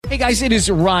Hey guys, it is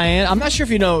Ryan. I'm not sure if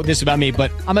you know this about me, but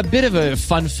I'm a bit of a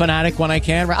fun fanatic when I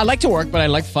can. I like to work, but I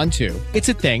like fun too. It's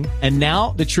a thing. And now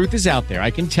the truth is out there.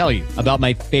 I can tell you about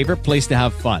my favorite place to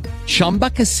have fun. Chumba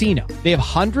Casino. They have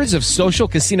hundreds of social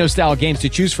casino style games to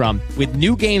choose from with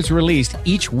new games released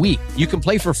each week. You can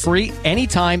play for free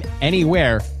anytime,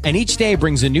 anywhere. And each day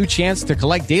brings a new chance to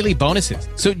collect daily bonuses.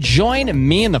 So join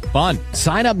me in the fun.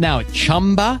 Sign up now at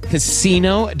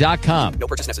ChumbaCasino.com. No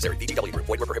purchase necessary. VGW Group.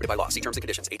 Void where prohibited by law. See terms and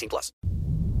conditions. 18+.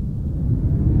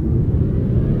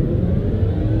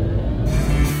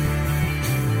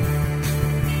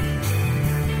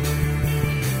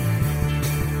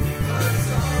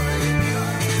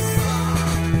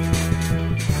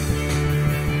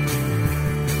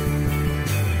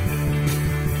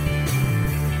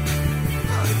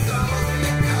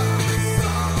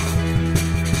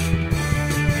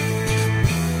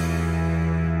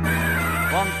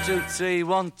 One, two, three,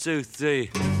 1, 2,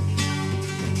 3.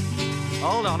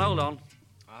 Hold on.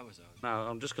 Now,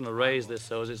 I'm just going to raise this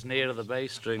so as it's nearer the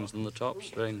bass strings than the top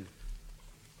string.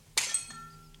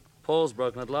 Paul's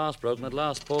broken at last,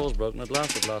 Paul's broken at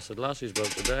last, he's broke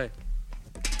today.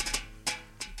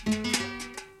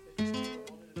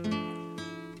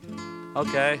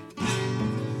 Okay.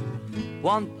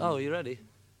 Oh, you ready,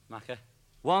 Macca?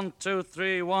 1, 2,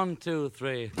 3, 1, 2,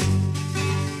 3.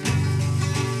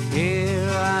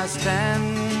 Here I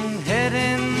stand, head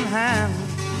in hand,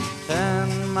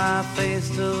 turn my face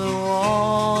to the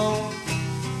wall.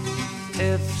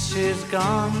 If she's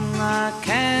gone, I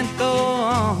can't go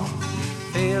on,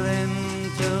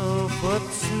 feeling 2 foot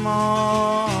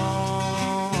small.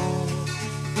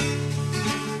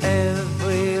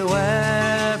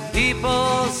 Everywhere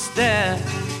people stare,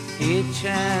 each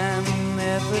and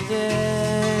every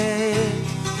day.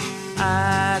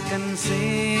 I can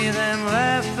see them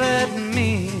laugh at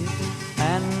me,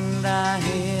 and I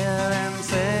hear them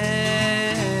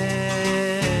say,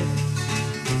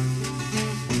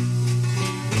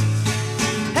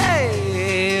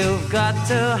 hey, you've got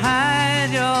to hide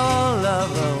your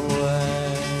love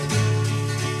away.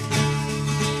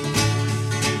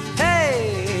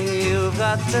 Hey, you've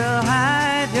got to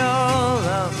hide your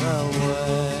love away.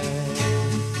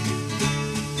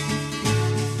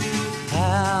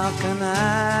 How can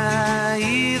I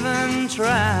even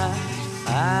try?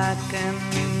 I can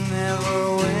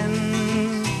never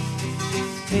win.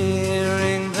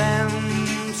 Hearing them,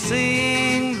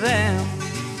 seeing them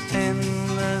in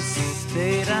the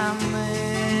state I'm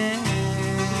in.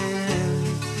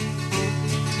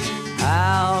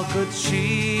 How could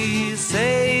she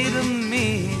say to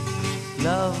me,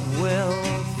 love will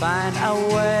find a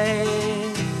way?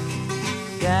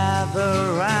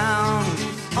 Gather round,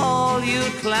 all you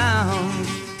clowns,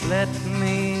 let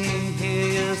me hear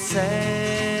you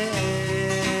say,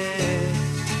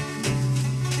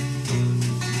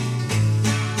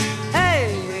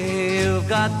 hey, you've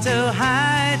got to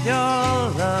hide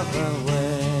your love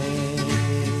away.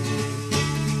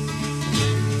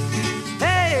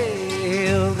 Hey,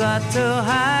 you've got to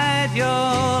hide your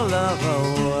love away.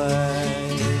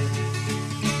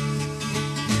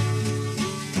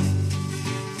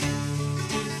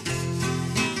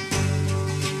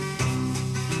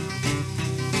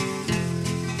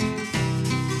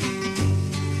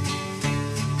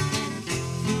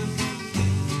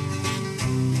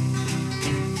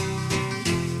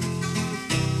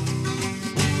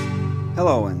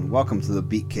 Hello and welcome to the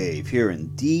Beat Cave here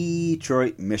in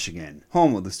Detroit, Michigan,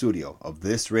 home of the studio of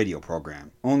this radio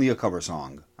program, Only a Cover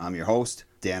Song. I'm your host,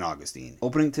 Dan Augustine.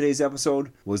 Opening today's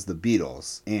episode was the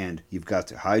Beatles and You've Got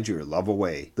to Hide Your Love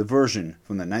Away, the version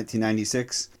from the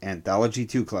 1996 Anthology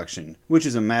 2 collection, which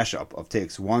is a mashup of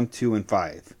takes 1, 2, and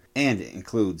 5, and it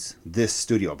includes this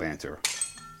studio banter.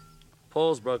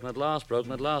 Paul's broken at last, Paul's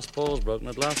broken at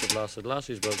last,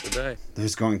 he's broke today.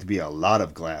 There's going to be a lot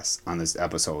of glass on this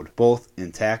episode, both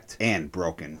intact and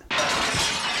broken.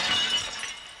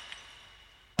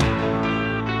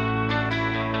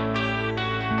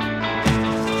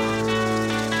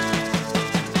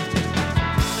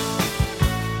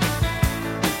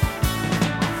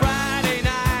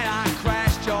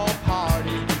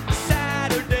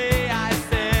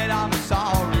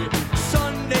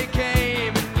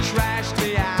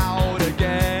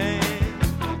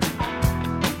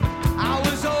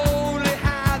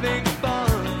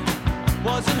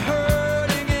 Wasn't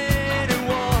hurting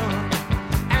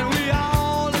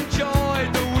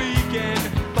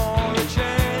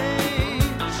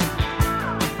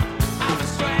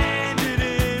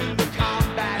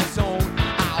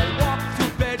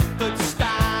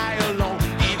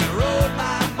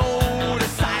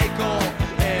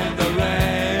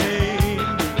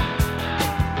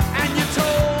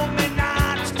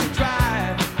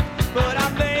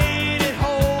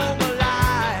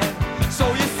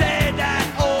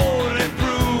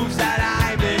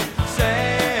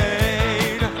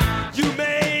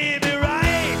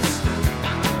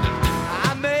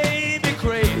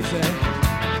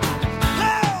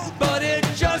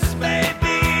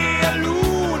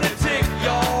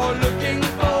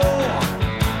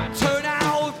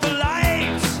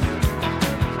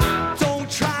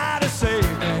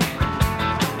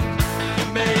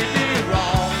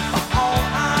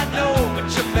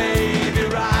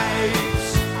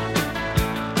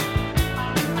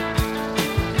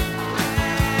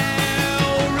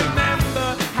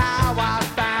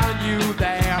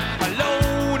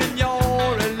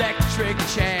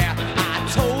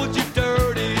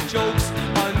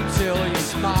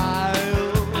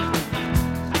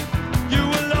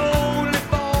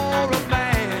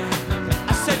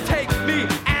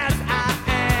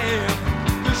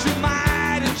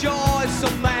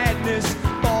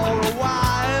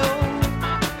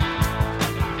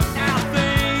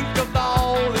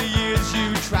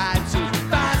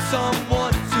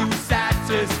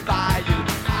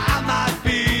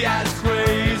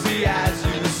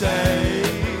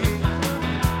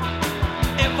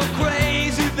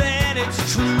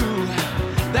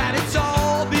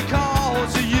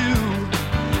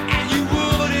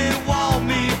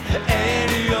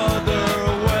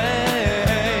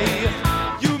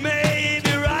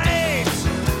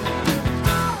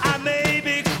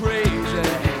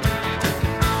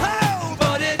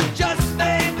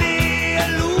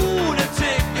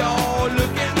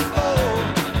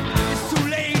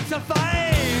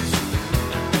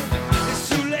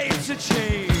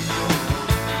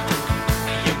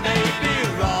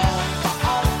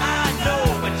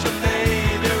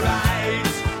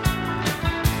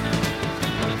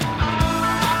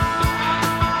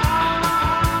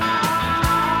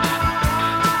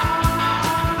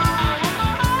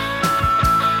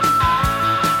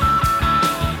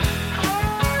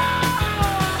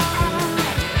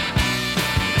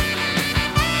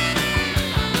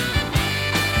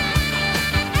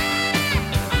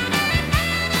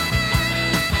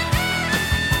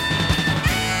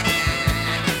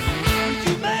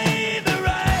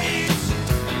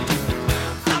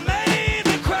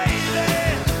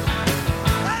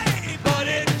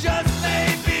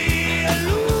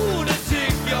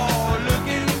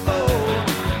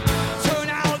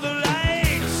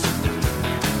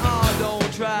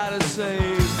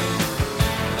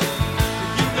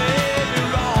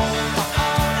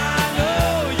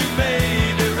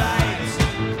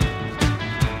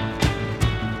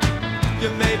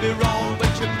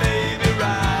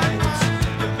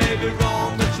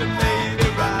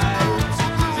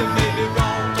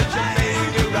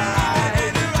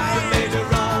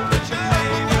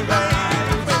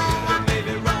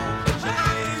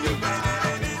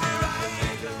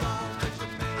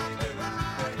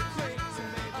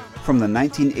From the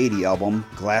 1980 album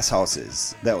Glass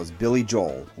Houses, that was Billy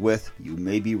Joel with You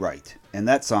May Be Right. And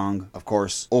that song, of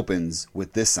course, opens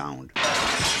with this sound.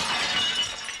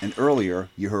 And earlier,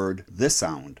 you heard this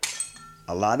sound.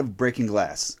 A lot of breaking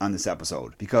glass on this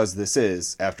episode, because this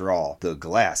is, after all, the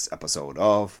glass episode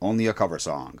of Only a Cover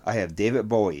Song. I have David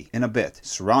Bowie in a bit,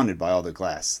 surrounded by all the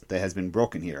glass that has been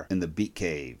broken here in the Beat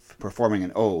Cave, performing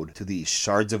an ode to these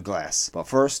shards of glass. But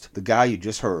first, the guy you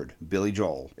just heard, Billy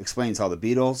Joel, explains how the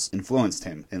Beatles influenced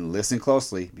him. And listen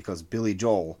closely, because Billy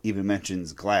Joel even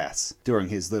mentions glass during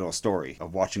his little story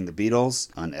of watching the Beatles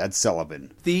on Ed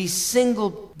Sullivan. The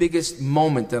single biggest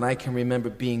moment that I can remember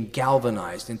being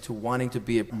galvanized into wanting to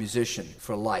be a musician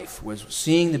for life was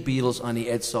seeing the Beatles on the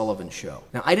Ed Sullivan Show.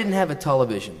 Now, I didn't have a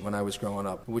television when I was growing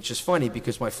up, which is funny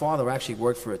because my father actually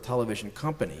worked for a television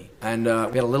company, and we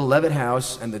had a little Levitt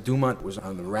house, and the Dumont was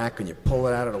on the rack, and you pull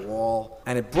it out of the wall,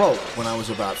 and it broke when I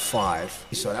was about 5.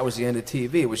 So that was the end of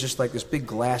TV. It was just like this big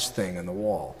glass thing on the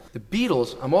wall. The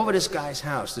Beatles, I'm over this guy's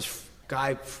house, this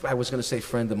guy, I was going to say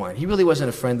friend of mine. He really wasn't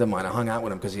a friend of mine. I hung out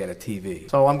with him because he had a TV.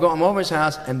 So I'm over his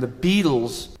house, and the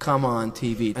Beatles come on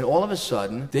TV. And all of a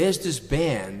sudden, there's this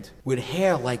band with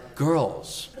hair like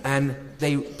girls. And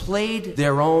they played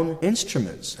their own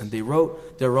instruments, and they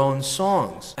wrote their own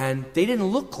songs. And they didn't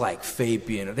look like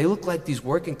Fabian. They looked like these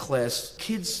working class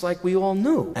kids like we all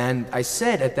knew. And I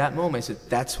said at that moment, I said,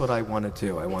 that's what I want to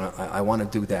do. I want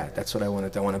to do that. That's what I want to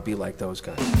do. I want to be like those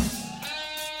guys.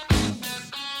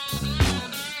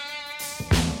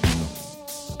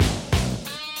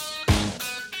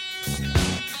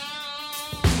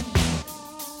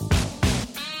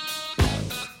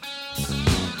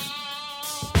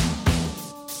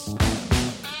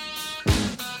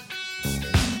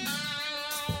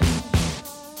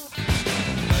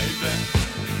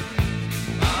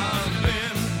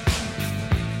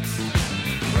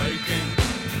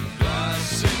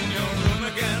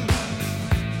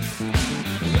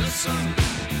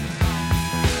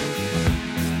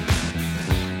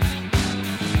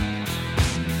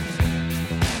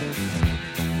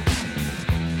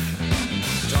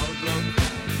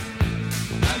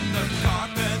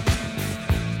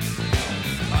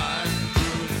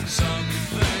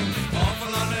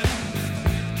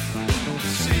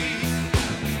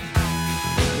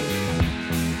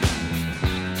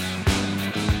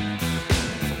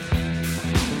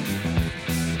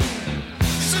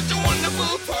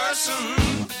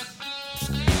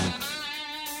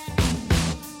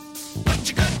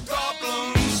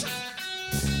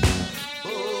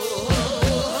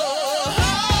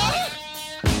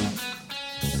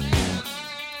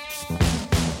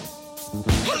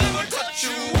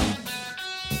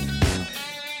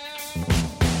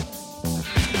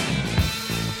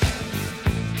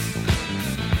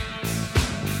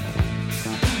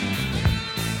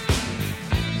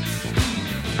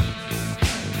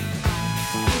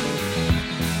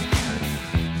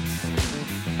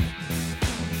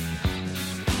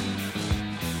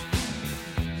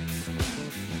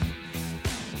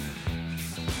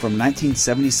 From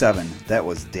 1977, that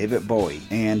was David Bowie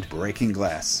and Breaking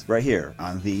Glass, right here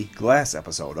on the Glass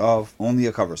episode of Only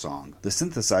a Cover Song. The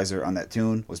synthesizer on that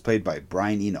tune was played by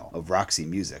Brian Eno of Roxy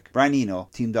Music. Brian Eno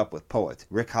teamed up with poet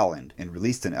Rick Holland and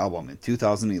released an album in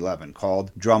 2011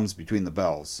 called Drums Between the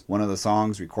Bells. One of the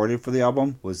songs recorded for the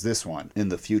album was this one, In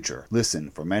the Future.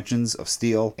 Listen for mentions of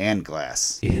steel and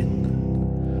glass.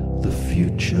 In the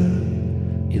future,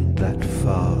 in that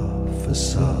far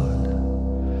facade,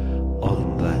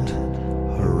 on that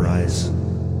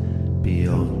horizon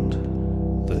beyond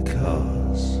the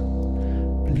cars,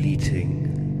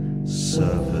 bleating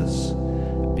servers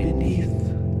beneath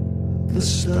the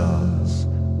stars,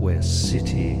 where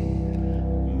city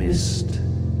mist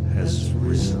has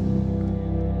risen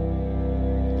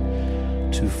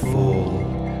to fall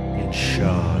in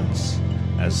shards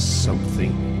as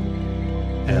something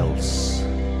else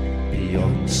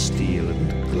beyond steel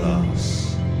and glass.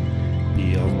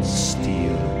 Beyond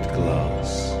steel and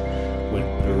glass, when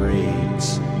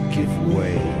parades give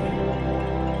way,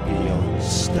 beyond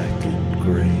stack and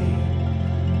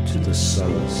grey, to the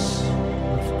solace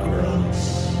of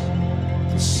grass,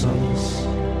 the solace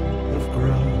of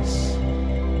grass.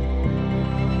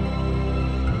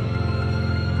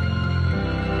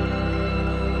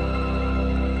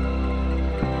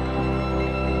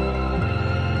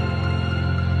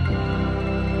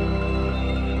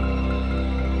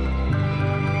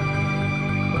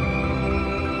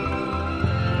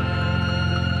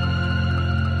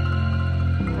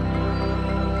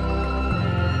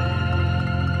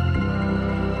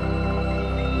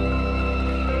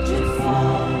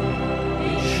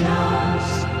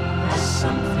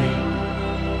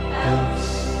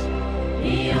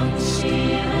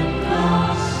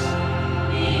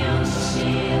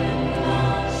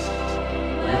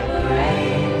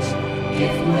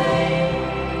 give way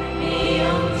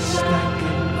beyond stack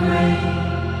and grey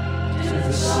to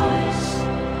the size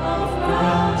of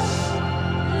grass,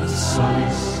 the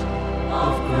size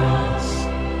of grass,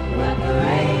 where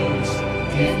parades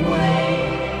give way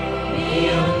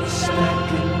beyond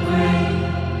stack and grey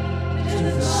to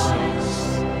the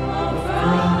size of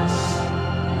grass,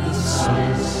 the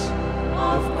size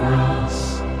of grass.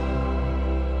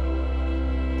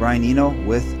 Brian Eno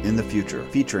with In the Future,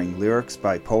 featuring lyrics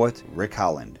by poet Rick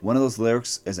Holland. One of those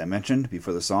lyrics, as I mentioned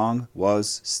before the song,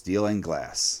 was steel and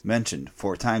glass. Mentioned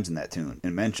 4 times in that tune,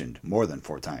 and mentioned more than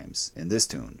 4 times in this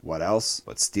tune. What else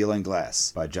but Steel and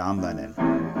Glass by John Lennon.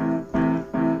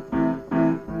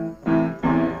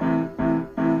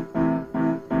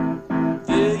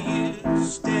 There you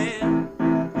stand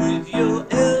with your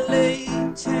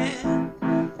LA tan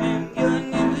and your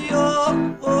New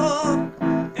York walk,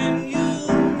 and you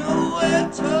know where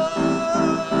to talk.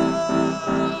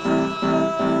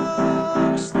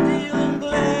 Steel and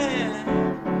glass,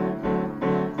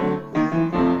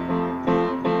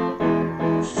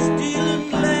 steel and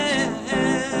glass.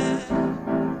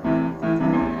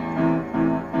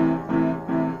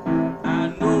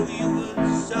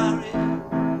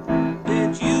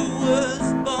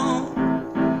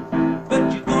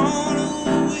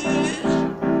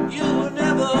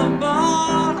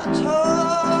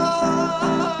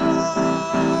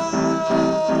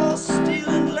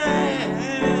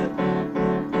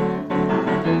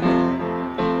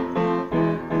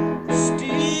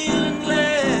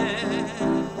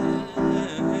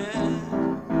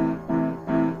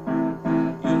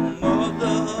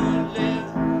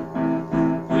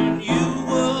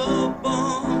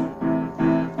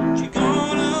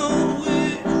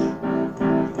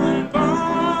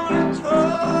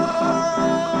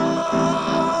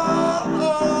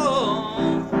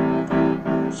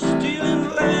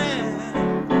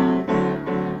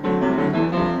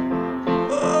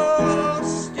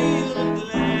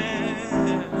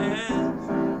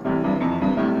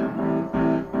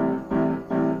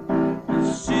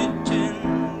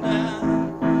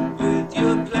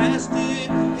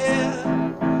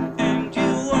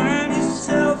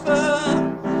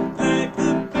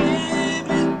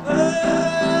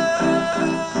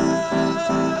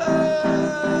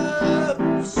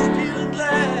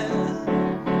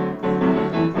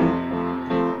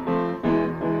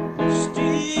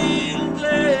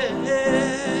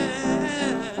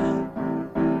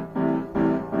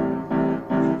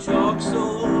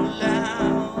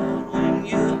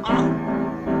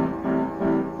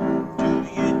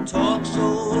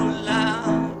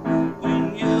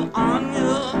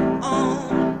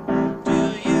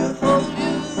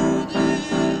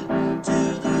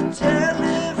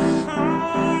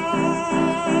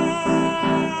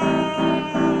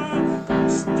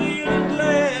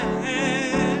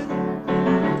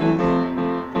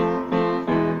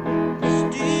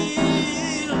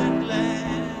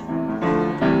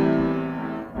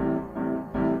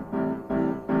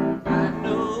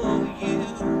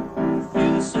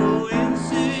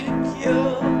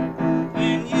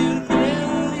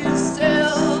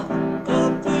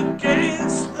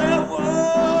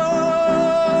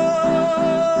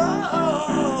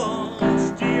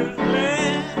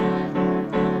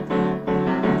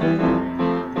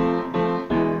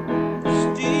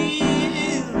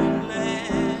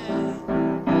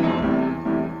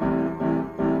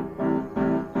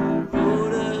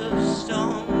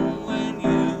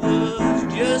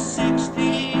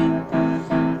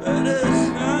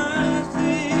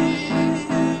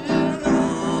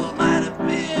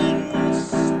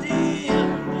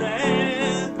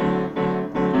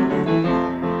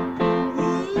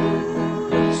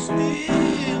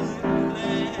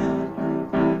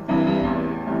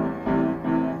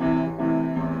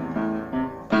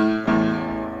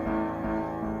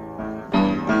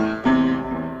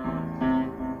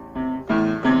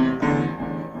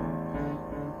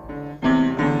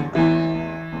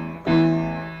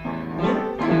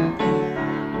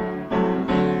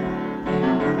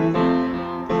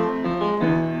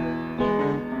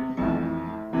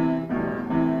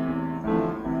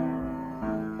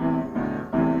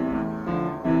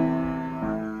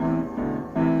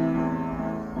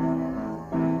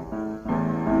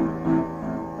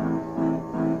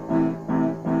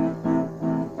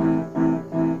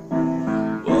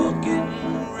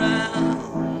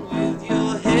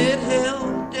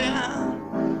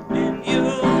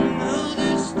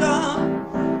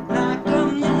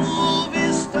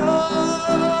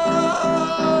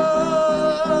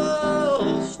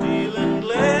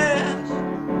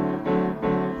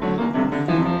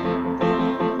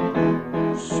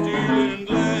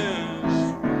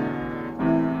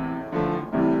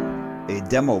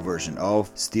 demo version of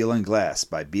Steel and Glass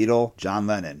by Beatle John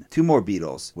Lennon. Two more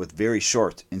Beatles with very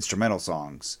short instrumental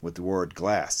songs with the word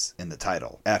glass in the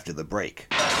title after the break.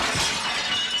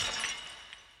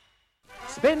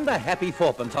 Spend a happy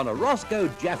fourpence on a Roscoe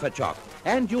Jaffa Choc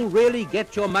and you'll really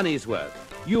get your money's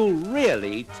worth. You'll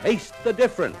really taste the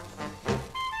difference.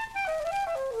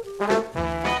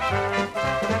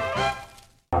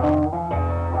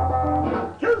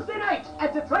 Tuesday night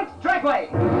at Detroit Dragway.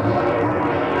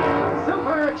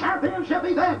 Super Championship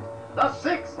event. The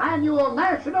 6th Annual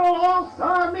National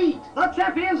All-Star Meet. The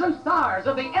champions and stars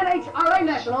of the NHRA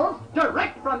Nationals,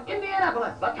 direct from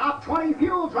Indianapolis. The top 20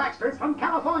 fuel dragsters from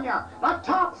California. The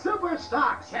top super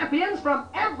stocks. Champions from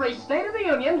every state of the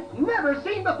Union, never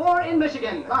seen before in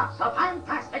Michigan. Plus, a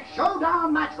fantastic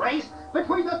showdown match race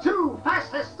between the two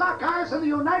fastest stock cars in the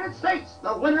United States.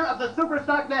 The winner of the Super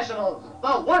Stock Nationals, the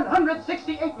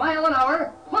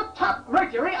 168-mile-an-hour foot-top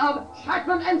Mercury of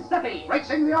Shackman and Steffi.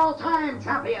 Racing the all-time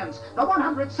champions, the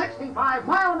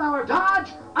 165-mile-an-hour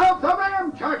Dodge of the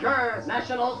Ram Chargers.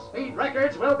 National speed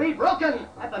records will be broken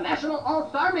at the National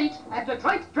All-Star Meet at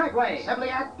Detroit Dragway.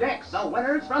 Chevrolet Dix, the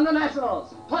winners from the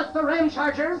Nationals, plus the Ram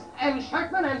Chargers and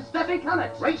Shackman and Steffi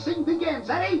Comet. Racing begins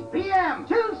at 8 p.m.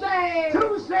 Tuesday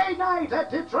night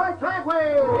at Detroit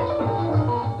Dragway.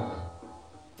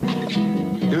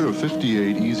 Here are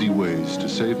 58 easy ways to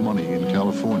save money in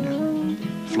California.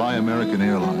 Fly American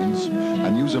Airlines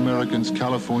and use American's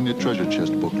California Treasure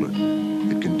Chest booklet.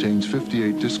 It contains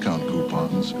 58 discount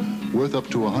coupons worth up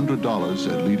to $100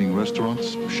 at leading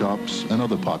restaurants, shops, and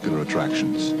other popular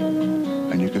attractions.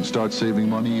 And you can start saving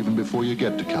money even before you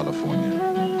get to California,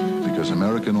 because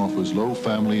American offers low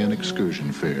family and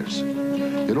excursion fares.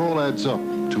 It all adds up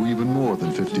to even more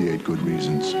than 58 good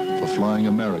reasons for flying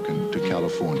American to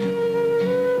California.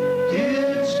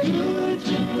 It's good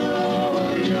to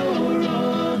know you're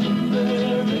on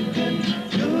American.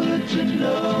 Good to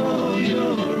know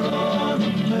you're on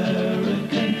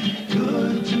American.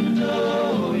 Good to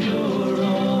know you're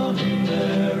on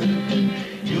American.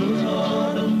 You're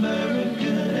on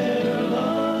American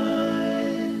Airlines.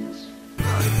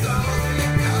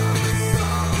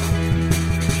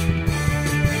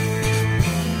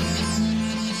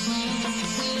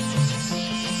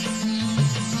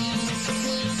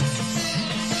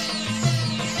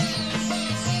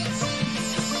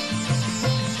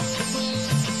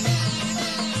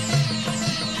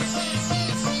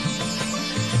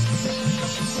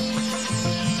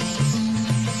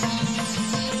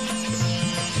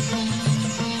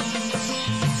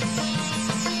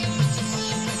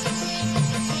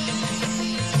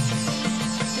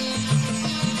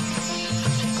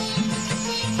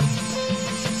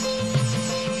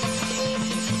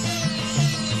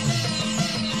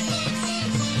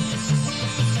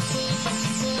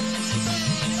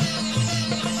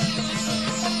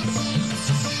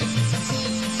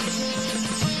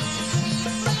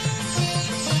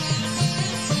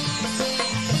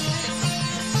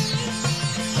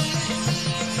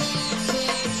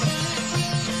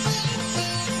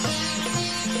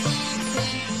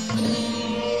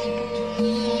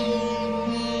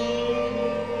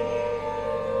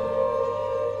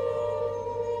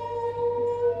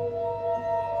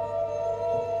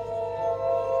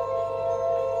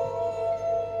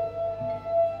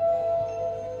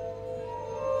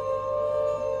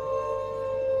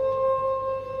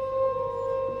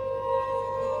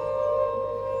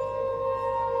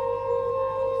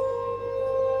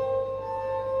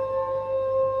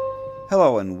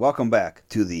 Hello and welcome back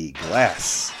to the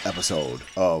Glass episode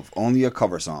of Only a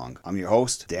Cover Song. I'm your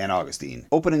host, Dan Augustine.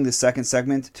 Opening the second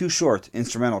segment, two short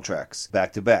instrumental tracks,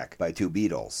 back to back by two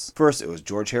Beatles. First it was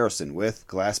George Harrison with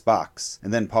Glass Box,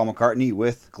 and then Paul McCartney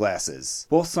with Glasses.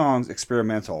 Both songs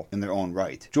experimental in their own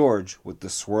right. George with the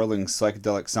swirling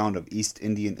psychedelic sound of East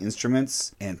Indian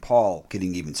instruments, and Paul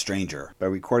getting even stranger by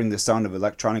recording the sound of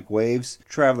electronic waves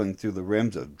traveling through the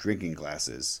rims of drinking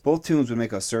glasses. Both tunes would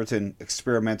make a certain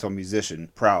experimental musician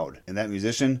proud, and that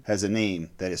musician has a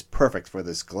name that is perfect for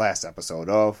this Glass episode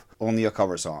of Only a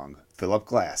Cover Song. Philip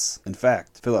Glass. In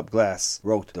fact, Philip Glass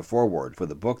wrote the foreword for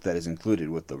the book that is included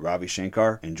with the Ravi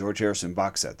Shankar and George Harrison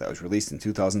box set that was released in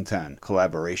 2010,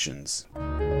 Collaborations.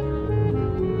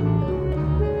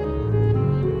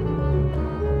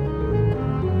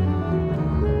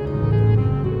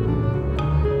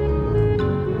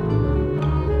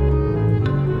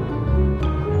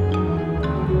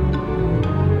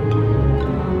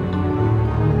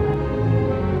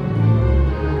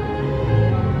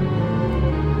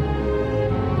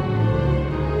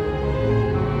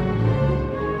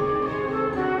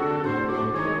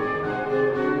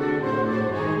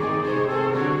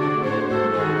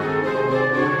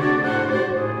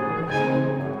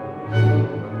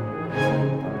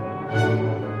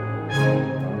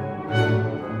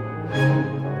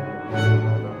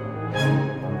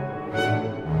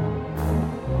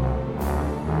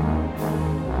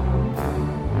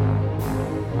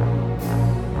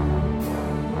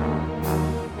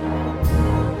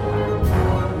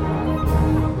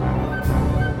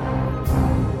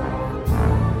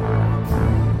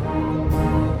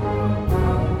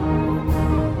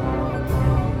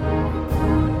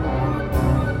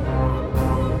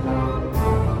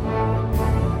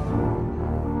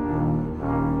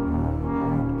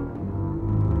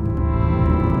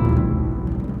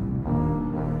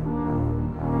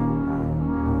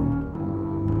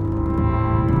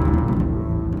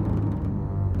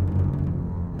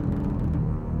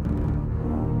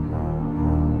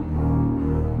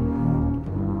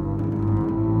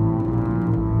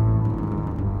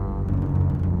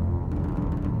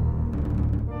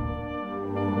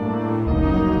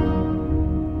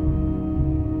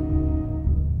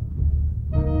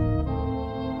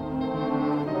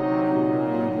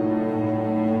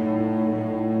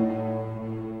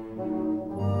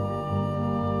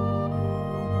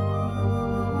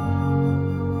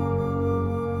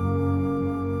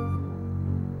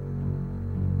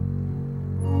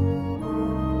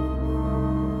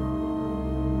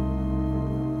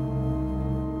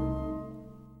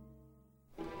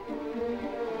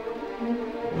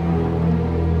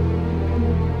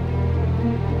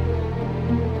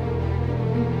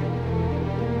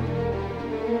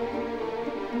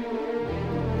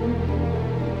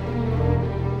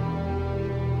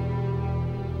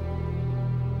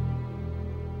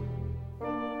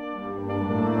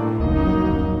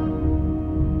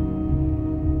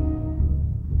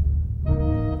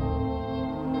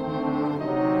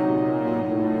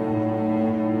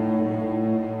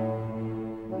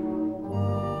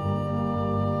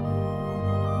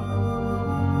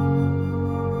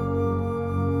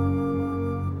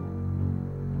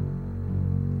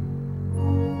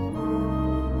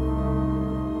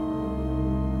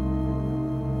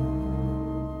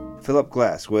 Philip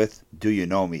Glass with Do You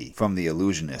Know Me from the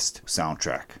Illusionist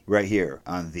soundtrack, right here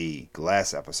on the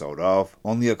Glass episode of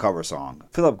Only a Cover Song.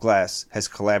 Philip Glass has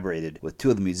collaborated with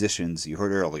two of the musicians you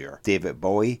heard earlier, David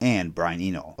Bowie and Brian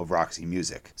Eno of Roxy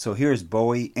Music. So here's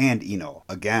Bowie and Eno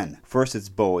again. First it's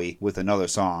Bowie with another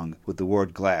song with the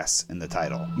word glass in the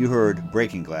title. You heard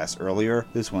Breaking Glass earlier,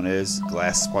 this one is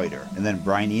Glass Spider. And then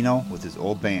Brian Eno with his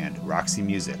old band, Roxy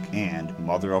Music, and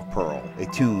Mother of Pearl, a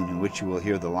tune in which you will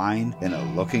hear the line, in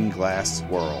a looking glass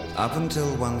world. Up until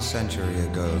 1 century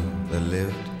ago, there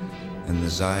lived in the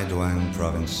Zaiduan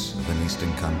province of an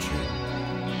eastern country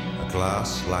a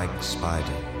glass-like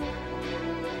spider.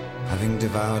 Having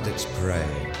devoured its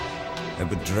prey, it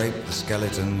would drape the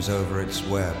skeletons over its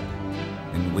web,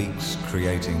 in weeks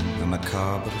creating a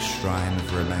macabre shrine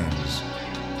of remains.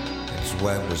 Its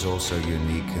web was also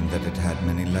unique in that it had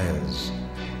many layers,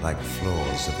 like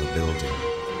floors of a building.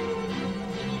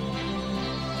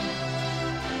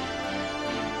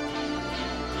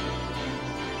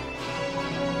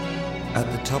 At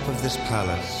the top of this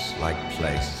palace-like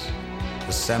place,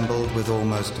 assembled with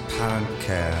almost apparent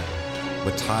care,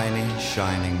 were tiny,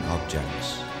 shining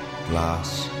objects,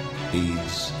 glass,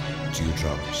 beads,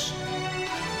 dewdrops.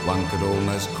 One could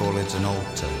almost call it an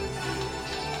altar.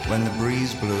 When the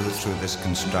breeze blew through this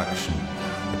construction,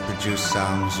 it produced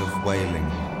sounds of wailing,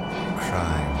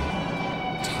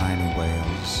 crying, tiny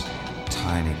wails,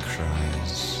 tiny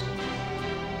cries.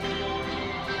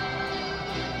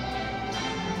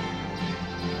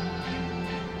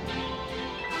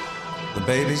 The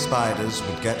baby spiders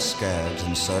would get scared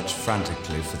and search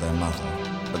frantically for their mother,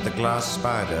 but the glass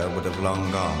spider would have long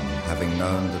gone, having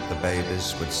known that the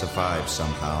babies would survive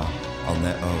somehow on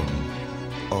their own.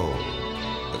 Oh,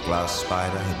 the glass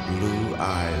spider had blue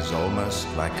eyes almost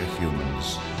like a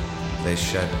human's. They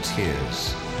shed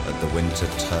tears at the winter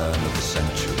turn of the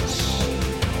centuries.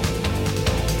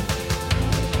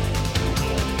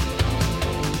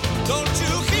 Don't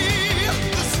you hear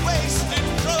this wasted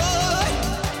cry?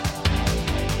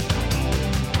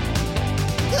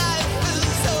 Life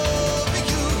is over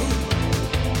you.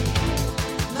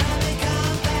 Mommy,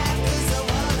 come back 'cause the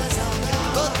water's on now.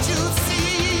 But you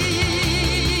see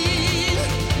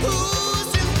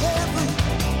who's in heaven?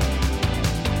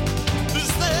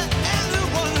 Is there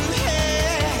anyone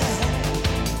here?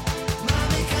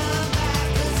 Mommy,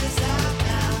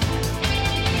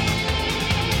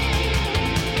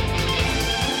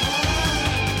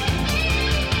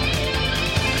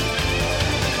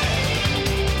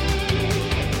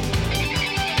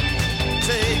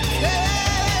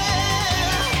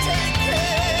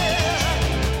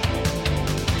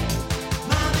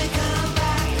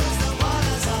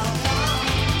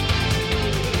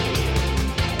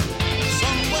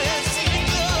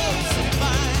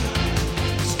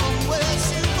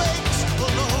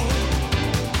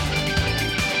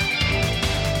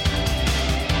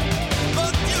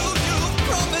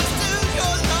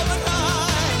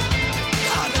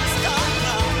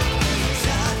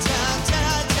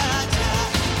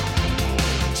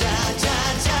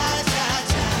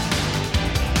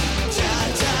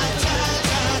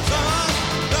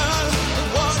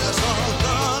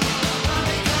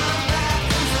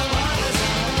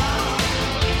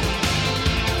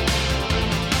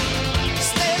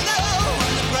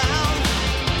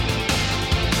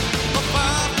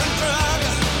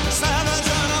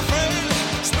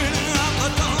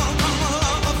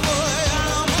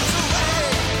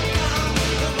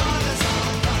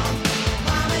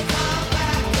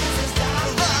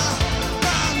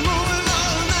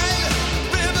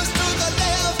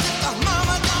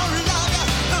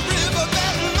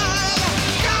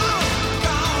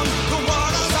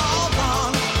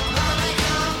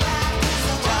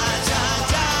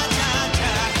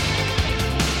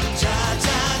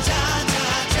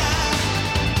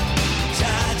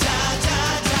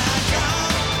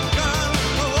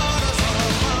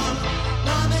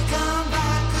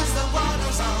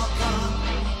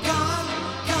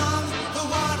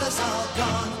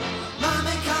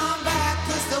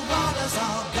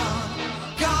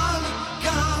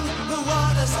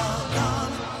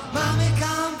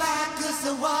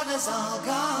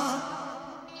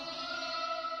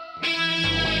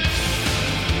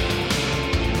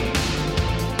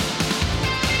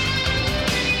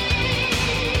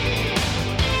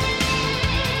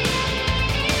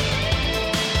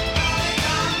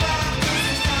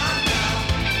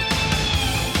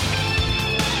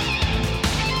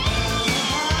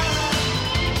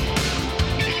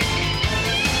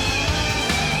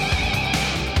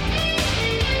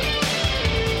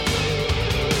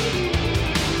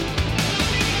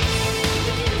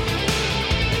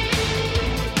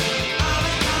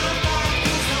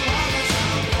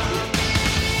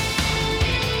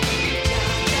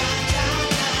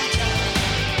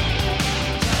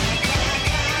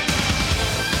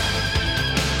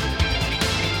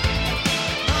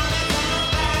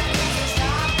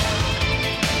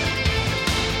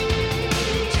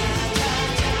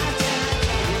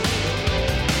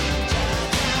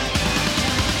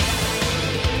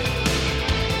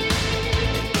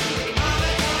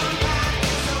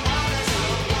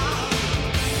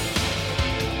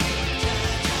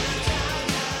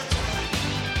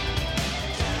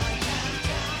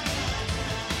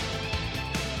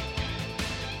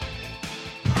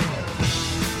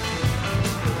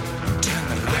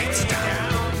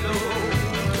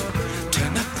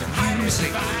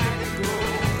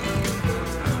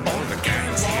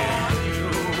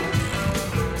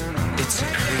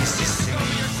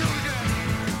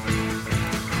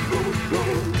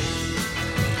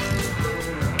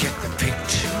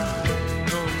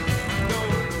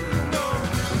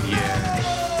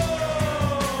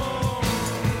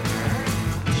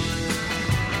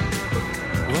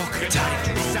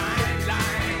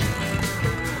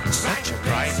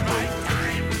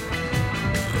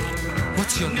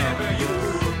 sugar.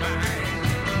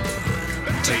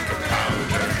 Take a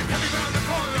powder.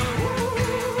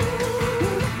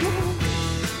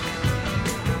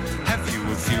 Have you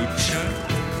a future?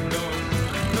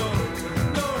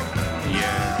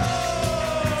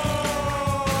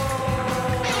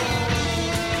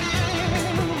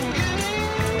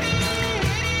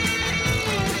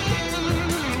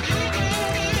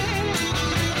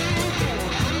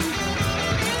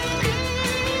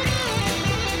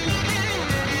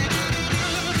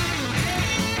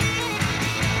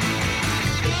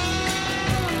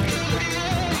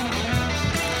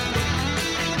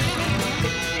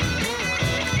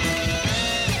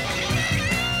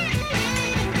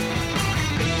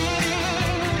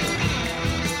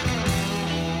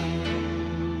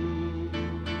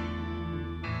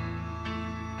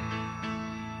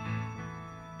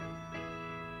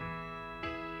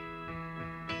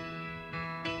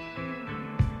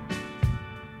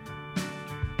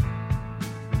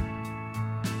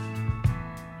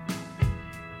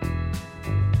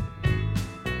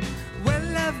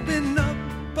 Been up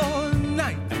all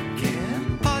night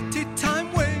again. Party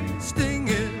time wasting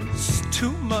is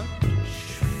too much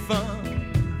fun.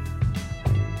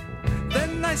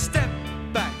 Then I step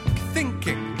back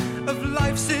thinking of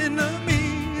life's inner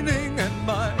meaning and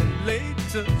my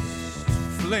latest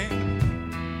fling.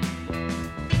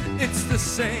 It's the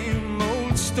same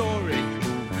old story,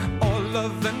 all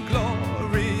love and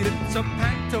glory. It's a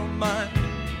pantomime.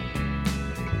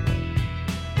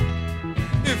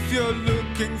 If you're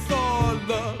looking for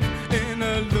love in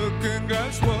a looking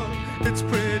glass world, it's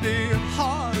pretty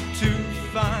hard to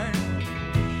find.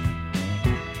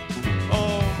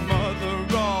 Oh, mother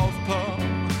of pearl,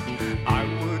 I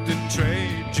wouldn't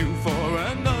trade you for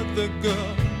another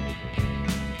girl.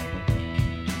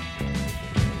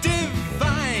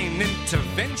 Divine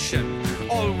intervention,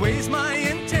 always my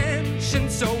intention,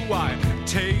 so I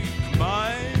take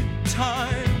my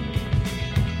time.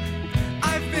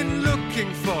 I've been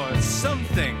looking for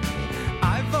something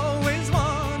I've always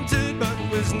wanted but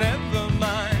was never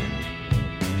mine.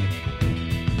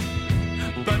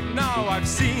 But now I've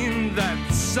seen that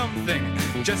something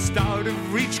just out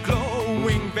of reach,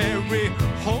 glowing very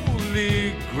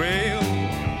holy grail.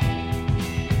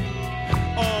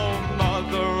 Oh,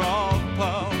 mother of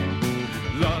pearl,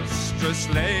 lustrous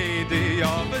lady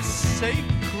of a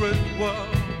sacred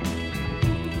world.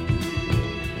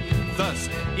 Thus,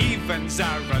 even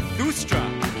Zarathustra,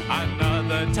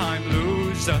 another time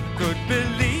loser, could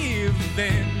believe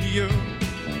in you.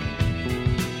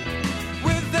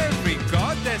 With every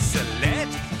goddess a let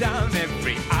down,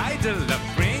 every idol a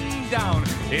bring down,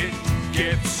 it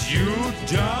gets you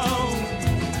down.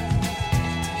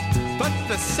 But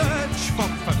the search for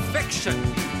perfection,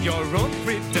 your own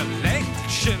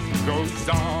predilection, goes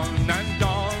on and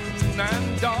on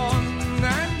and on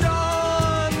and on.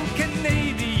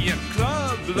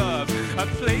 Love, a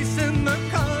place in the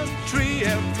country,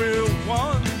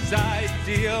 everyone's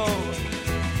ideal.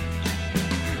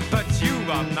 But you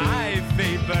are my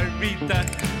favorita,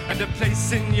 and a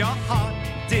place in your heart,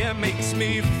 dear, makes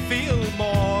me feel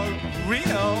more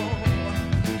real.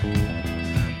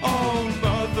 Oh,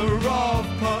 mother of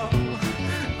pearl,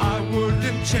 I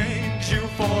wouldn't change you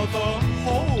for the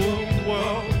whole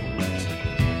world.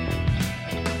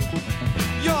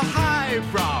 Your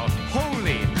highbrow,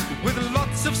 holy, with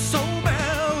lots of soul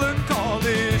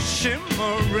melancholy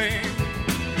shimmering.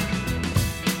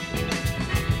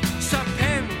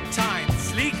 Serpentine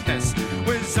sleekness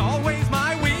was always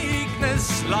my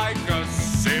weakness, like a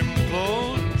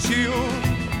simple tune.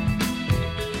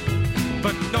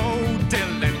 But no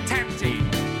dilettante,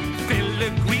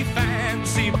 filigree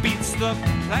fancy beats the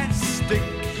plastic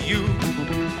hue.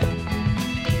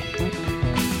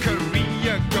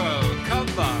 Korea girl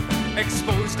cover,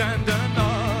 exposed and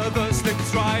another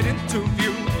slips right into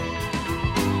view.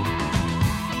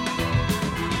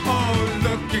 Oh,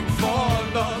 looking for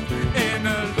love in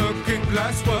a looking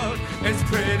glass world is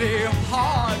pretty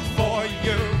hard for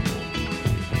you.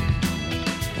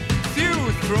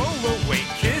 Few throwaway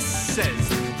kisses,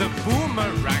 the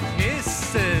boomerang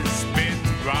misses, spin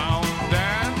round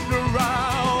and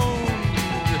around.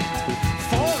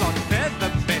 Fall on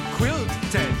feather bed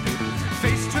quilted,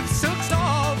 faced with silk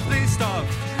softly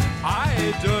stuffed,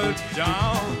 idle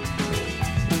down.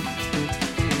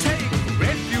 Take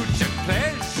refuge and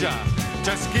pleasure,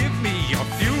 just give me your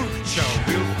future,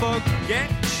 we'll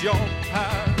forget your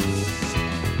past.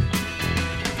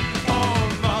 Oh,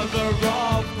 mother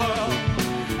of pearl,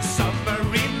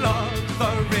 submarine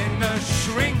lover in a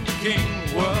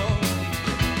shrinking world.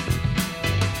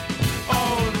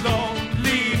 Oh,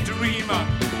 lonely dreamer,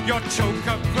 your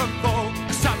choker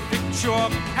provokes a picture your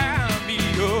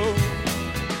cameo.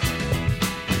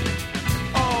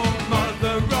 Oh,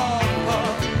 mother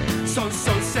of so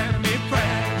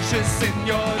semi-precious in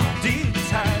your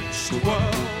detached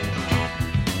world.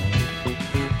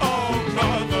 Oh,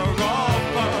 mother of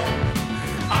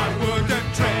I wouldn't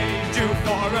trade you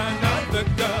for another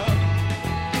girl.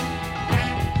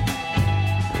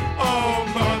 Oh,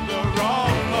 mother of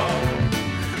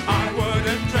I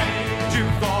wouldn't trade you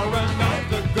for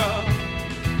another girl.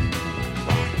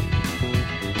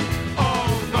 Oh,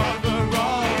 mother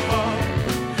of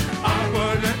I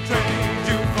wouldn't trade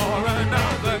you for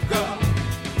another girl.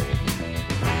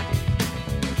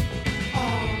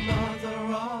 Oh, mother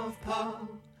of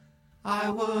pearl, I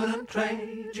wouldn't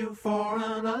trade you for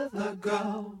another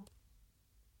girl.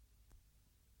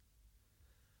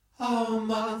 Oh,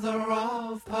 mother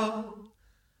of pearl,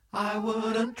 I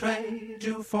wouldn't trade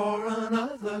you for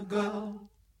another girl.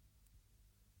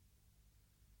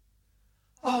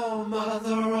 Oh,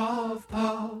 mother of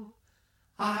pearl,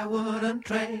 I wouldn't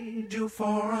trade you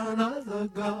for another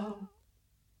girl.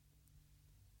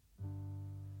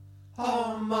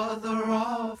 Oh, mother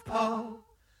of pearl,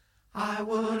 I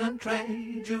wouldn't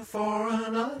trade you for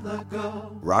another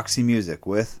girl. Roxy Music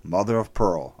with Mother of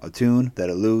Pearl, a tune that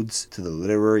alludes to the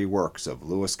literary works of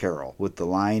Lewis Carroll with the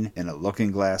line, "In a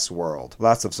looking-glass world."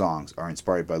 Lots of songs are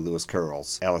inspired by Lewis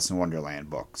Carroll's Alice in Wonderland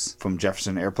books. From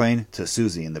Jefferson Airplane to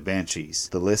Susie and the Banshees,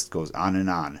 the list goes on and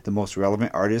on. The most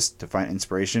relevant artist to find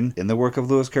inspiration in the work of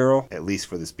Lewis Carroll, at least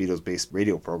for this Beatles-based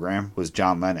radio program, was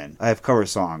John Lennon. I have cover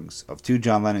songs of 2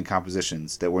 John Lennon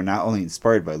compositions that were not only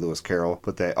inspired by Lewis Carroll,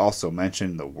 but they also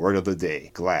mention the word of the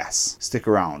day, glass. Stick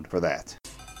around for that.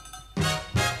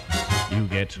 You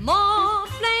get more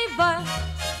flavor,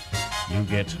 you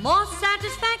get more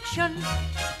satisfaction,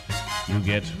 you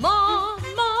get more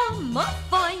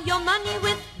for your money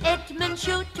with Edmund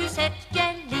Shoot to set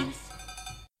jellies.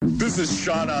 This is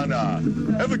Sha-Na-Na.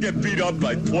 Ever get beat up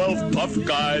by 12 tough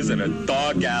guys in a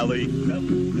dark alley?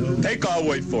 Take our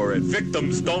word for it.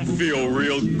 Victims don't feel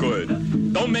real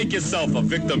good. Don't make yourself a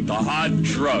victim to hard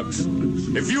drugs.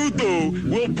 If you do,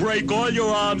 we'll break all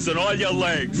your arms and all your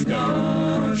legs.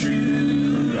 Don't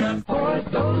you have for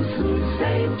those who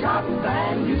save top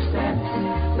value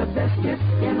stamps, the best gifts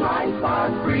in life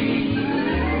are free.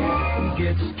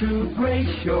 Gifts to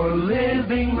grace your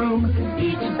living room,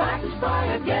 each backed by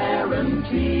a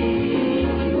guarantee.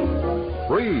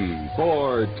 Free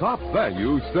for top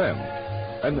value stamps.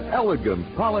 An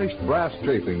elegant polished brass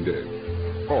chafing dish.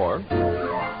 Or,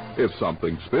 if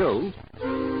something spills,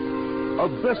 a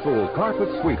Bristol carpet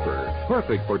sweeper,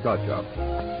 perfect for touch-up.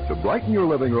 To brighten your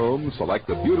living room, select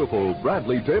the beautiful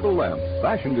Bradley table lamp,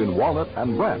 fashioned in walnut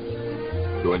and brass.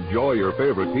 To enjoy your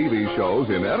favorite TV shows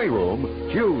in any room,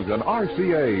 choose an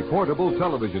RCA portable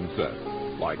television set.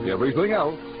 Like everything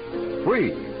else,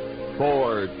 free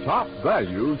for top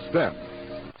value stamps.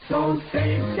 So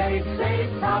save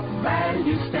top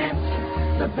value stamps.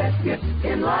 The best gifts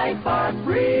in life are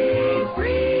free,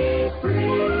 free, free.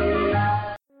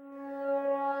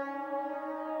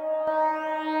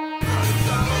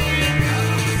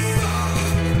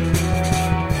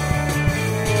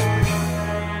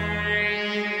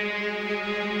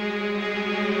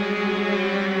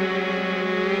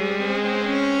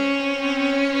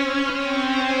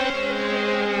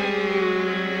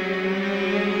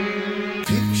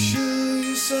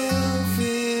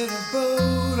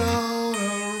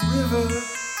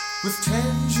 With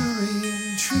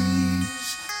tangerine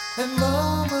trees and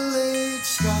marmalade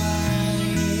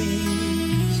skies.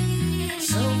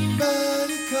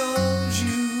 Somebody calls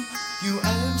you, you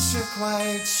answer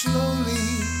quite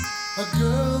slowly. A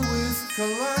girl with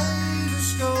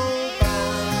kaleidoscope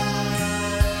eyes.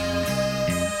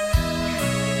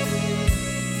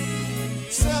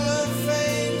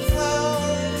 Cellophane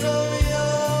flowers of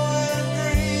yellow and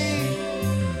green,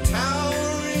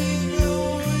 towering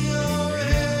over your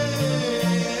head.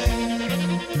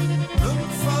 Look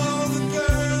for the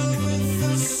girl with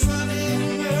the sun in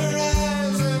her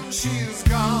eyes, and she's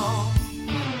gone.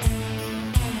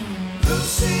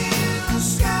 Lucy in the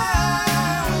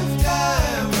sky with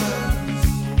diamonds.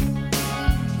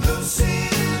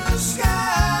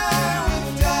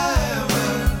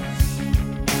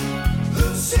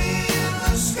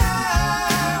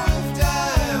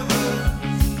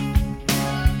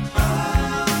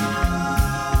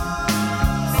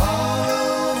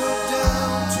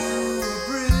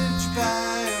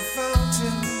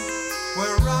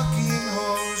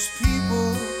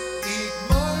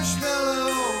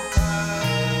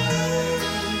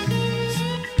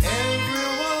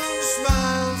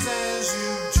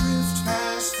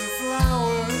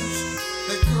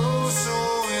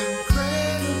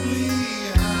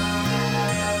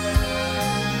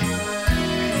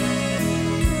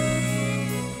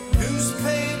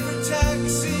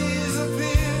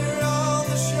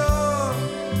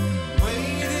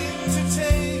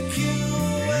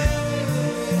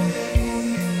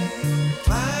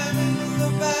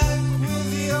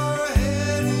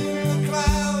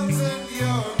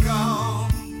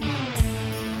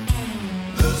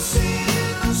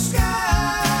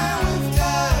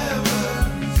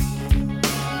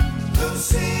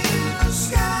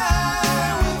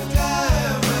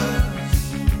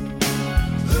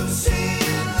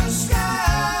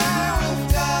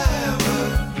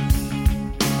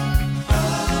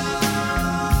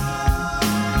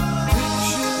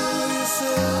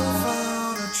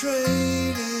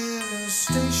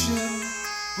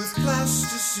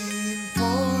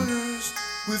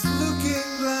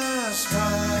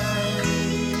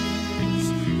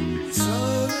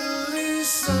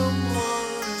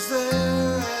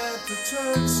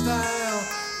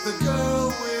 the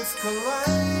girl with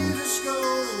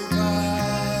kaleidoscope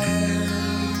eyes.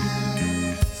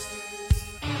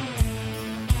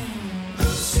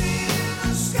 Lucy in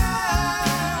the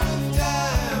sky with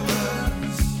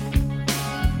diamonds.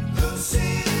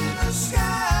 Lucy in the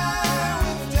sky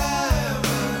with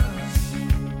diamonds.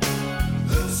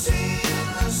 Lucy in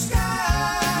the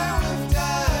sky with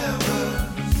diamonds.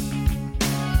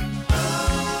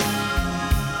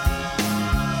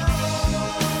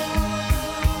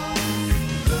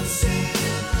 Lucy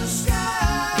in the sky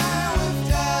with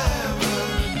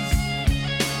diamonds.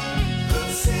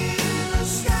 Lucy in the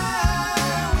sky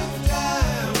with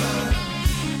diamonds.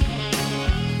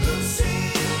 Lucy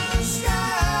in the sky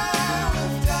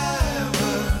with diamonds.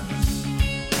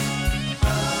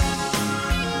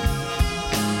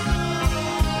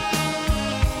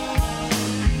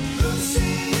 Lucy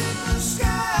in the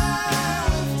sky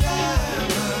with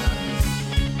diamonds.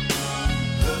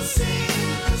 Lucy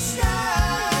in the sky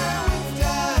with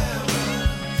diamonds.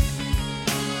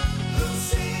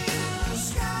 Lucy in the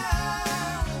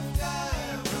sky with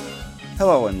diamonds.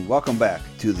 Hello and welcome back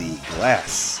to the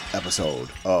Glass episode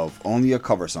of Only a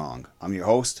Cover Song. I'm your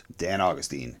host, Dan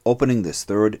Augustine. Opening this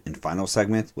third and final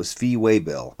segment was Fee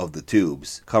Waybill of The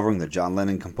Tubes, covering the John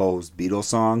Lennon composed Beatles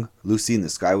song, Lucy in the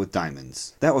Sky with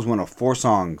Diamonds. That was one of 4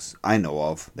 songs I know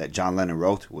of that John Lennon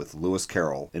wrote with Lewis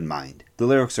Carroll in mind. The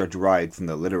lyrics are derived from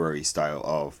the literary style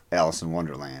of Alice in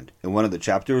Wonderland. In one of the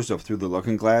chapters of Through the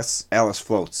Looking Glass, Alice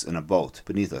floats in a boat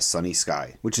beneath a sunny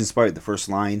sky, which inspired the first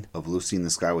line of Lucy in the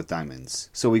Sky with Diamonds.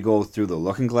 So we go through the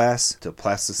Looking Glass to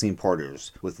plasticine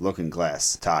porters with looking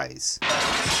glass ties.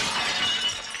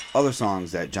 Other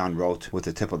songs that John wrote with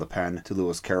the tip of the pen to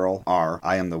Lewis Carroll are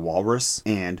I Am the Walrus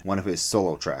and one of his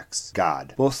solo tracks,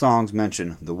 God. Both songs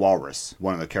mention the walrus,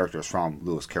 one of the characters from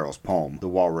Lewis Carroll's poem, The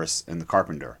Walrus and the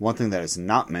Carpenter. One thing that is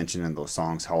not mentioned in those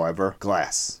songs, however,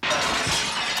 glass.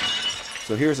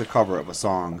 So here's a cover of a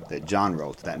song that John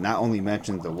wrote that not only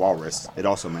mentions the walrus, it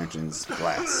also mentions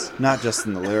glass. Not just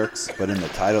in the lyrics, but in the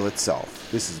title itself.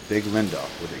 This is Big Linda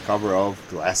with a cover of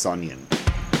Glass Onion.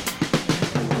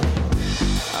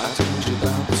 I told you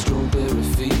about the strawberry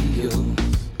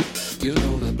fields. You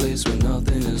know that place where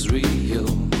nothing is real.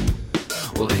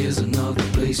 Well, here's another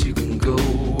place you can go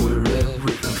where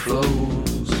everything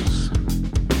flows.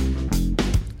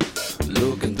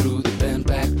 Looking through the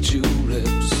bent-back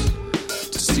tulips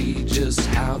to see just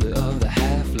how the other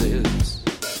half lives.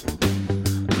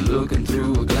 Looking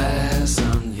through a glass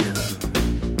onion.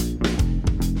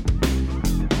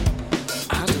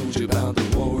 I told you about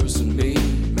the walrus and me,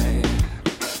 man.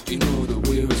 You know that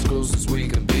we're as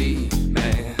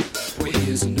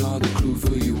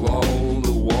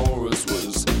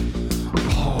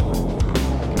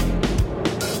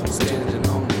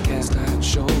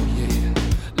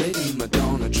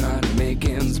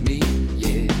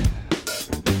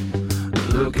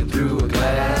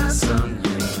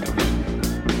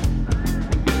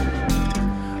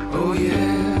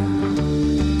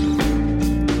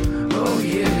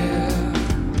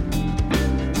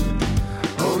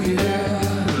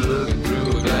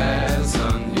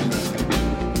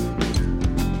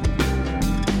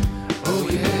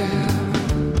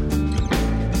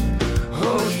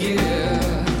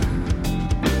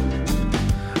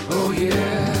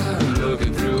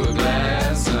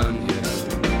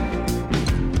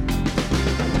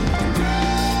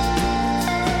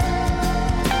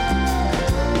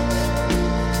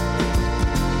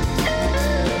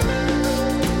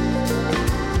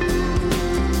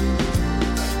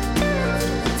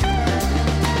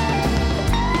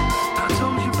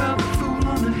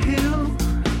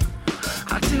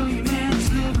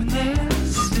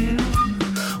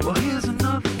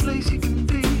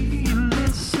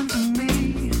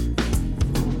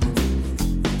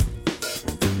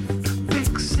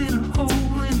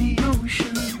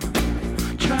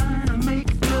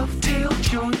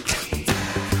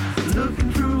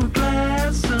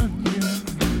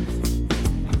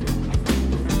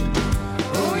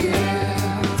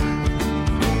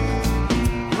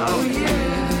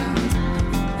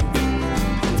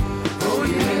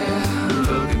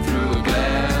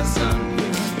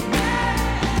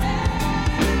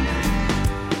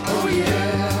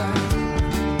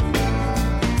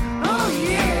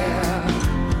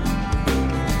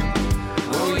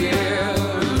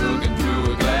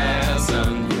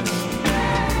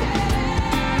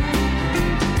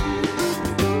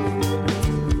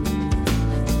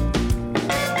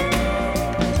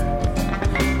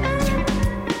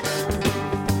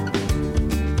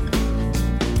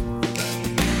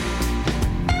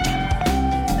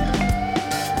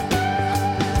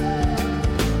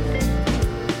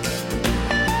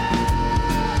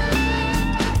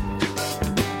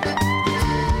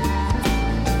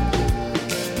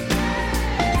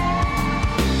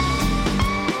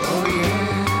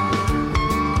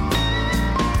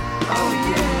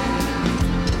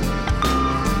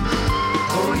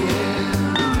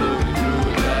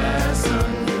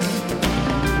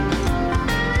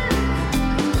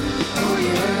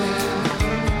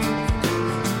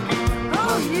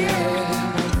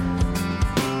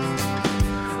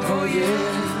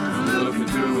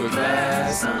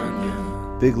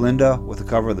Big Linda with a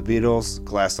cover of the Beatles'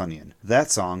 Glass Onion. That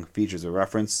song features a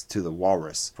reference to the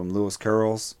Walrus from Lewis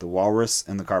Carroll's The Walrus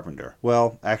and the Carpenter.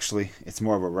 Well, actually, it's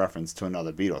more of a reference to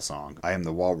another Beatles song, I Am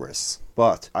the Walrus.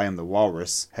 But I Am the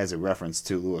Walrus has a reference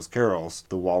to Lewis Carroll's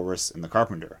The Walrus and the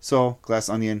Carpenter. So, Glass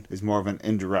Onion is more of an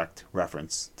indirect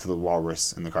reference to The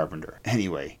Walrus and the Carpenter.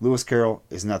 Anyway, Lewis Carroll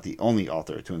is not the only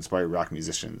author to inspire rock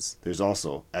musicians. There's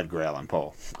also Edgar Allan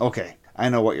Poe. Okay, I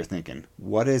know what you're thinking.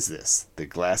 What is this? The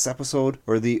Glass episode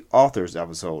or the author's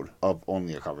episode of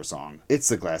Only a Cover Song? It's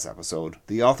the Glass episode.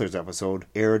 The author's episode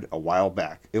aired a while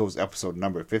back. It was episode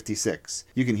number 56.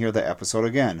 You can hear that episode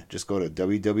again. Just go to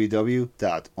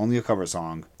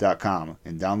www.onlyacoversong.com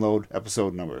and download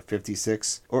episode number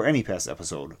 56 or any past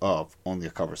episode of Only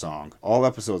a Cover Song. All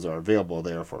episodes are available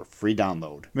there for free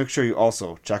download. Make sure you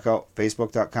also check out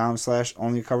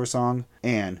facebook.com/onlyacoversong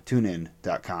and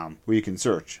tunein.com where you can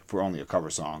search for Only a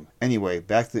Cover Song. Anyway,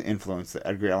 back to the influence that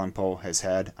Edgar Allan Poe has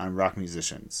had on rock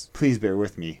musicians. Please bear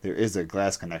with me, there is a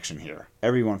Glass connection here.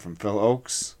 Everyone from Phil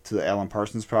Oakes to the Alan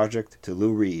Parsons Project to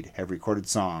Lou Reed have recorded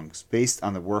songs based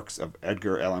on the works of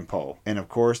Edgar Allan Poe. And of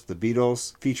course, the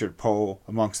Beatles featured Poe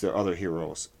amongst their other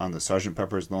heroes on the Sgt.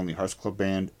 Pepper's Lonely Hearts Club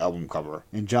Band album cover.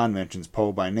 And John mentions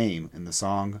Poe by name in the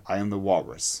song I Am the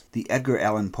Walrus. The Edgar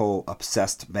Allan Poe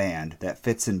obsessed band that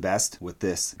fits in best with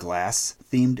this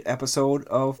Glass-themed episode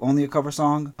of Only a Cover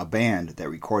Song, a band that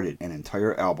recorded an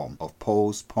entire album of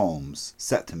Poe's poems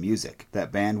set to music.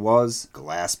 That band was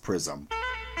Glass Prism.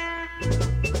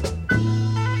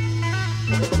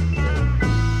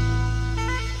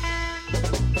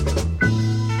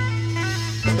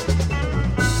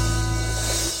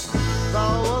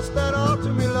 Thou wast that all to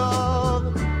me,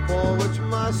 love, for which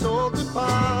my soul could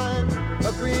pine.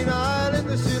 A green isle in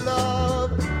the sea,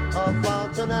 love, a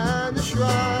fountain and a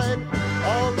shrine.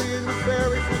 All these were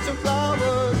fairy fruits and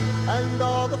flowers, and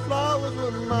all the flowers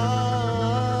were mine.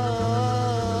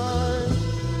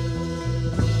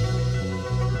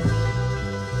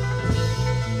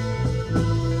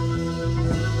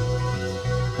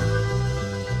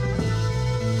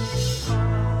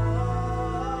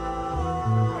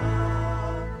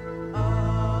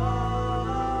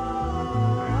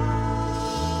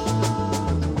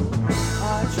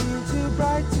 Our dream too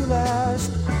bright to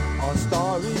last, our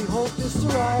starry hope is to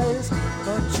rise,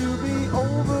 but to be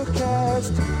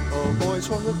overcast. A voice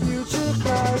from the future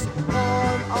class,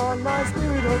 on my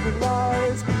spirit open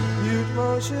lies, mute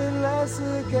motionless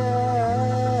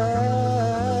aghast.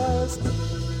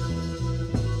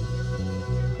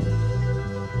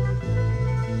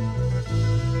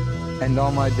 And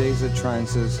all my days are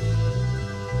trances,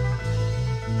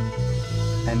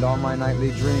 and all my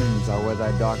nightly dreams are where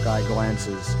thy dark eye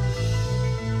glances,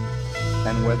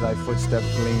 and where thy footstep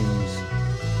gleams,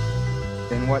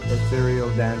 in what ethereal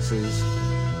dances,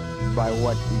 by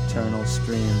what eternal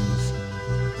streams.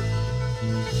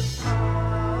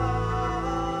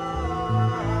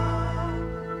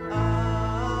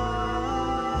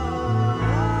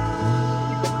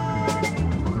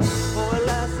 Oh,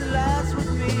 alas, alas,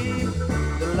 with me,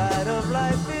 the light of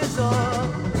life is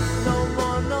on. No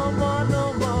more, no more,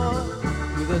 no more,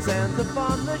 through the sands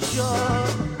upon the shore,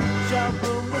 shall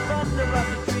bloom the thunder of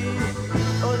the trees,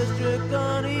 or the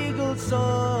stricken eagle's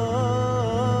soar.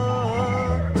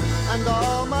 And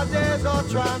all my days are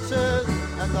trances,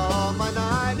 and all my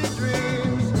nightly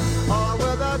dreams are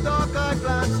where thy dark eye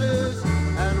glances,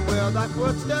 and where thy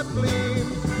footstep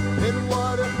gleams, in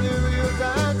what ethereal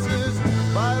dances,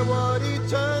 by what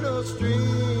eternal streams.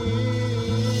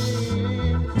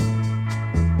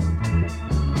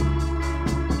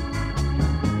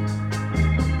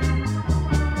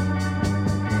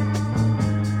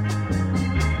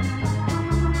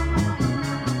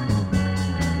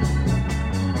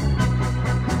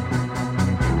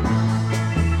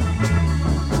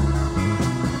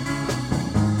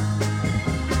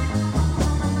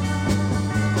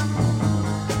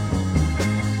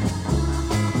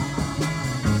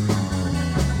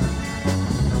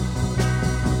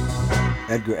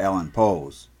 Edgar Allan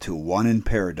Poe's To One in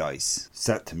Paradise,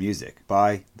 set to music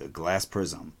by the Glass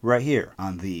Prism, right here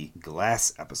on the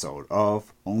Glass episode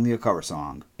of Only a Cover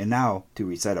Song. And now, to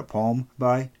recite a poem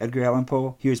by Edgar Allan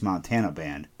Poe, here's Montana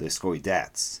band, the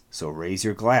Skoidats. So raise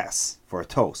your glass for a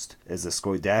toast as the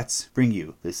Skoidats bring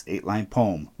you this 8-line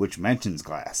poem which mentions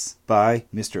glass by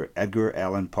Mr. Edgar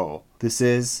Allan Poe. This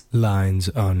is Lines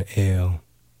on Ale.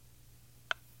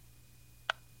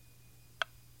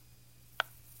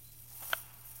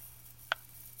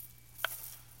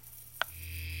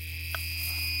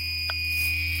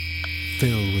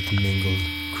 Filled with mingled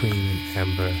cream and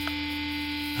amber,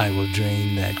 I will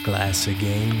drain that glass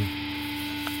again,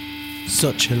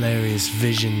 Such hilarious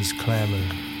visions clamor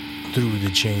through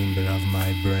the chamber of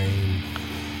my brain.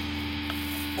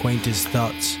 Quaintest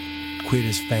thoughts,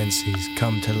 queerest fancies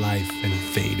come to life and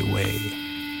fade away.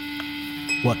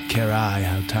 What care I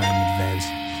how time advances?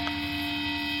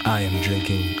 I am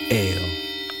drinking ale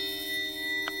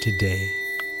today.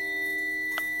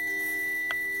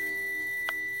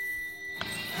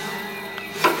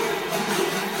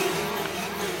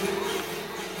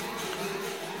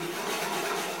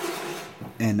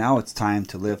 And now it's time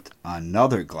to lift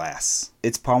another glass.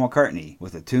 It's Paul McCartney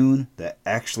with a tune that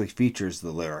actually features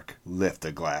the lyric, "Lift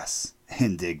a glass."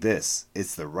 And dig this,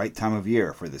 it's the right time of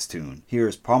year for this tune.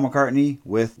 Here's Paul McCartney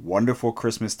with Wonderful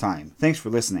Christmas Time. Thanks for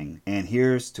listening, and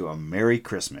here's to a Merry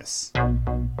Christmas.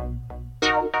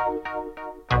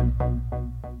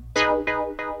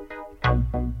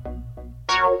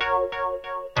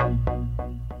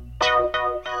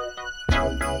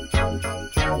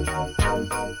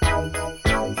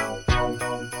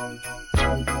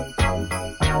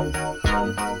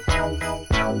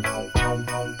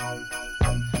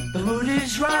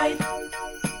 Right,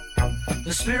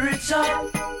 the spirit's up,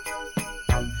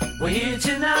 we're here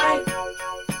tonight,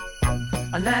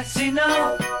 and that's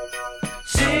enough.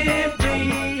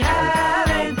 Simply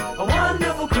having a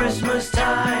wonderful Christmas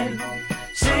time.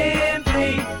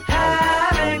 Simply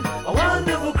having a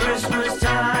wonderful Christmas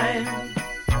time.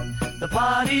 The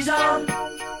party's on,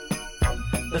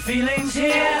 the feeling's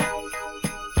here,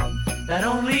 that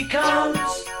only comes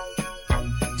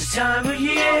this time of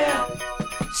year.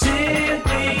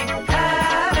 Simply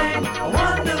having a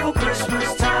wonderful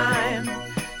Christmas time.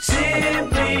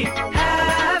 Simply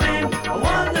having a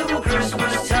wonderful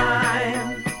Christmas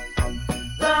time.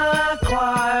 The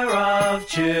choir of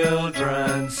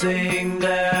children sing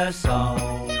their song.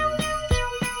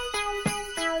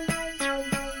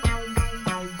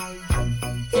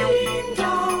 Ding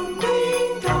dong,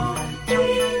 ding dong,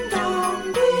 ding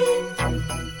dong, ding.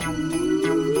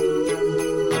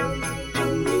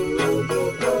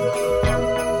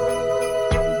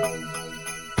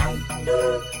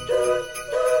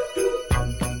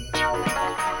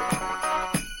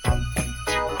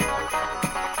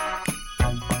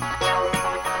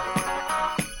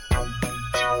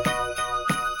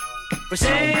 We're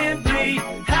simply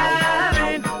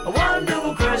having a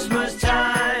wonderful Christmas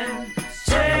time.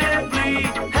 Simply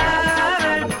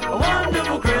having a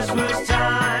wonderful Christmas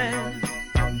time.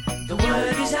 The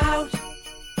word is out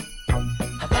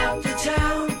about the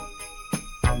town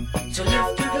to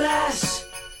lift a glass.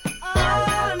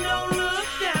 Oh, don't look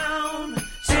down.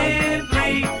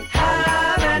 Simply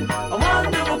having a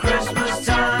wonderful Christmas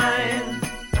time.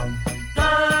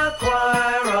 The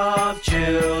choir of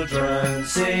children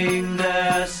sing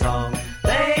their song.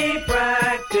 They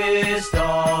practiced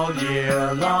all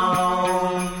year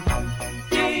long.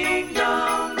 Ding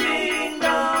dong, ding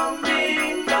dong,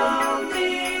 ding dong,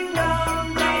 ding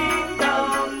dong, ding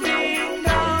dong, ding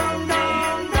dong, ding dong,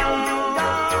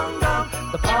 dong, dong.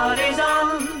 The party's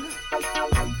on,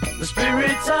 the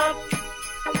spirit's up.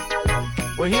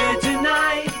 We're here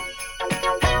tonight,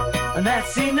 and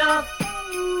that's enough.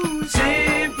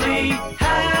 Simply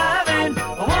having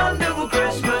a wonderful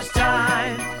Christmas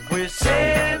time. We're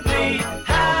simply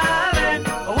having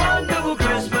a wonderful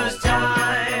Christmas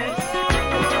time.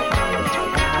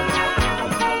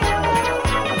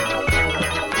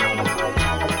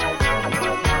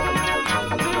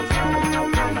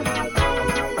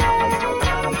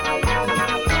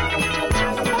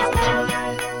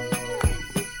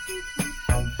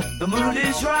 The mood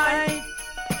is right,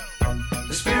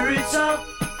 the spirit's up.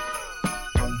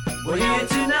 We're here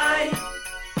tonight.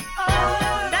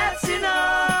 Oh, that's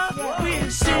enough. We're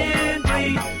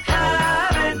simply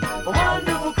having a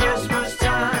wonderful Christmas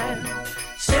time.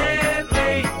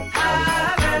 Simply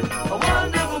having a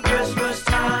wonderful Christmas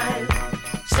time.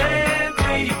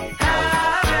 Simply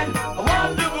having a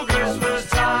wonderful Christmas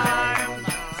time.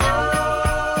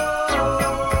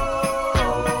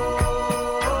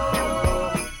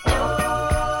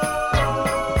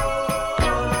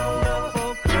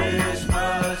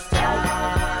 Christmas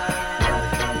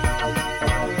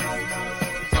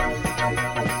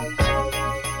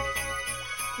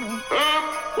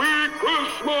Happy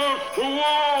Christmas to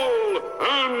all,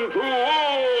 and to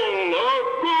all a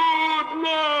good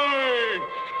night.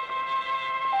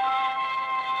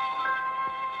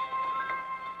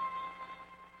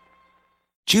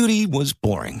 Judy was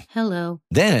boring. Hello.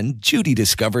 Then Judy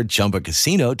discovered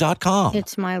ChumbaCasino.com.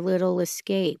 It's my little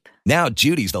escape. Now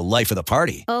Judy's the life of the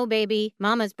party. Oh, baby,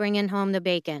 mama's bringing home the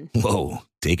bacon. Whoa,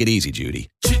 take it easy, Judy.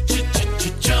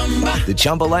 The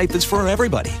Chumba life is for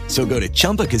everybody. So go to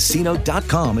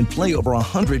ChumbaCasino.com and play over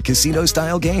 100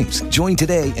 casino-style games. Join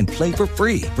today and play for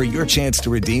free for your chance to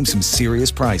redeem some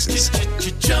serious prizes.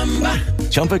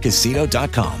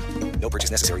 ChumbaCasino.com. No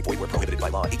purchase necessary. Void where prohibited by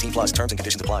law. 18 plus terms and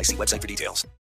conditions apply. See website for details.